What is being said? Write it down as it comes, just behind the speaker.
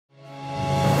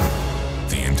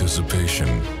anticipation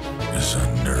is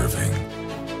unnerving.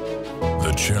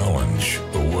 The challenge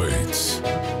awaits.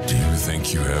 Do you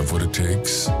think you have what it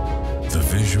takes? The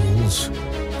visuals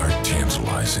are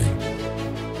tantalizing.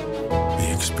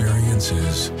 The experience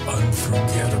is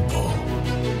unforgettable.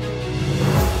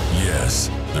 Yes,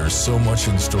 there's so much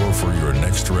in store for your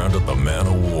next round at the Man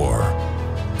of War.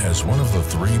 As one of the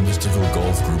 3 Mystical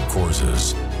Golf Group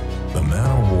courses, the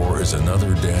Man of War is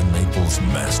another Dan Maples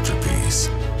masterpiece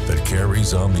that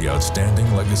carries on the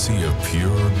outstanding legacy of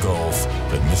pure golf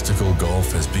that Mystical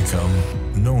Golf has become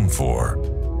known for.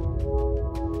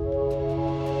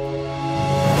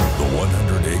 The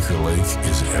 100-acre lake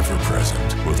is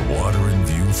ever-present, with water in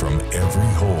view from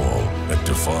every hole that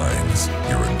defines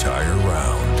your entire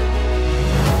round.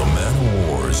 The Man of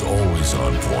War is always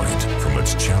on point, from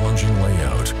its challenging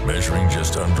layout, measuring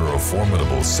just under a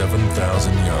formidable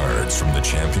 7,000 yards from the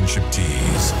championship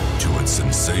tees, to its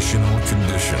sensational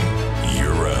condition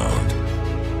year-round.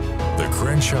 The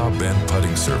Crenshaw Bend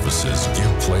putting surfaces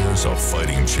give players a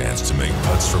fighting chance to make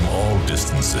putts from all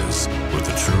distances, with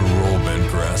the true roll bent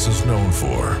grass is known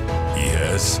for.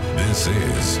 Yes, this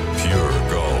is pure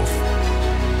golf.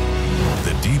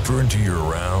 The deeper into your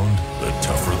round, the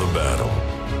tougher the battle.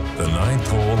 The 9th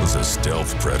hole is a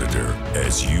stealth predator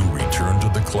as you return to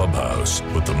the clubhouse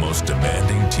with the most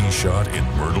demanding tee shot in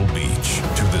Myrtle Beach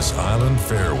to this island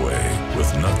fairway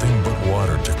with nothing but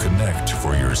water to connect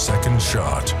for your second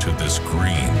shot to this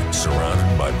green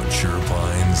surrounded by mature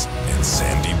pines and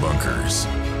sandy bunkers.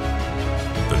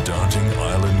 The daunting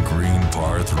island green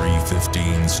par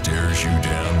 315 stares you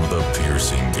down with a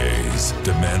piercing gaze,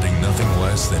 demanding nothing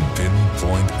less than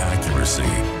pinpoint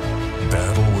accuracy.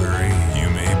 Battle-weary you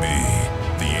may be,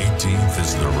 the 18th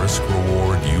is the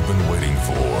risk-reward you've been waiting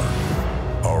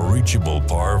for. A reachable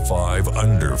par 5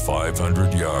 under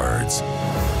 500 yards,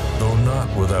 though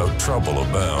not without trouble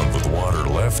abound with water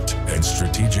left and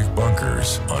strategic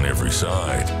bunkers on every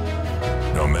side.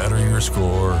 No matter your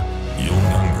score, you'll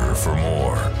hunger for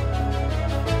more.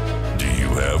 Do you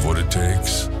have what it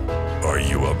takes? Are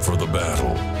you up for the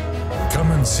battle?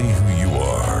 Come and see who you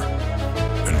are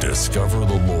and discover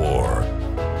the lore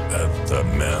at the